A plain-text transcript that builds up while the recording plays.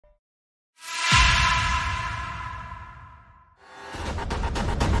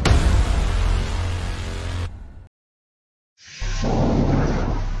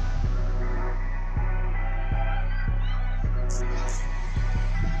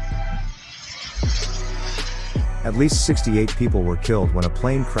At least 68 people were killed when a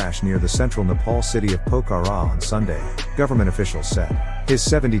plane crashed near the central Nepal city of Pokhara on Sunday, government officials said. His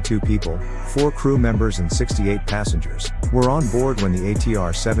 72 people, 4 crew members and 68 passengers, were on board when the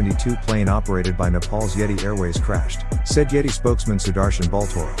ATR-72 plane operated by Nepal's Yeti Airways crashed, said Yeti spokesman Sudarshan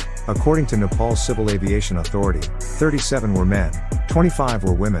Baltoro. According to Nepal's Civil Aviation Authority, 37 were men, 25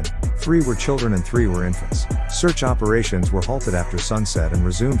 were women, 3 were children and 3 were infants. Search operations were halted after sunset and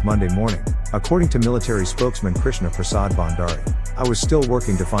resumed Monday morning, according to military spokesman Krishna Prasad Bhandari. I was still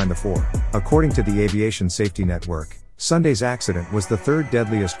working to find the 4. According to the Aviation Safety Network, Sunday's accident was the 3rd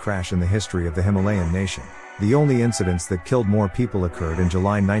deadliest crash in the history of the Himalayan nation. The only incidents that killed more people occurred in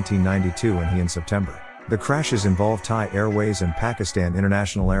July 1992 and in September. The crashes involved Thai Airways and Pakistan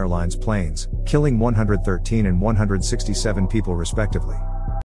International Airlines planes, killing 113 and 167 people respectively.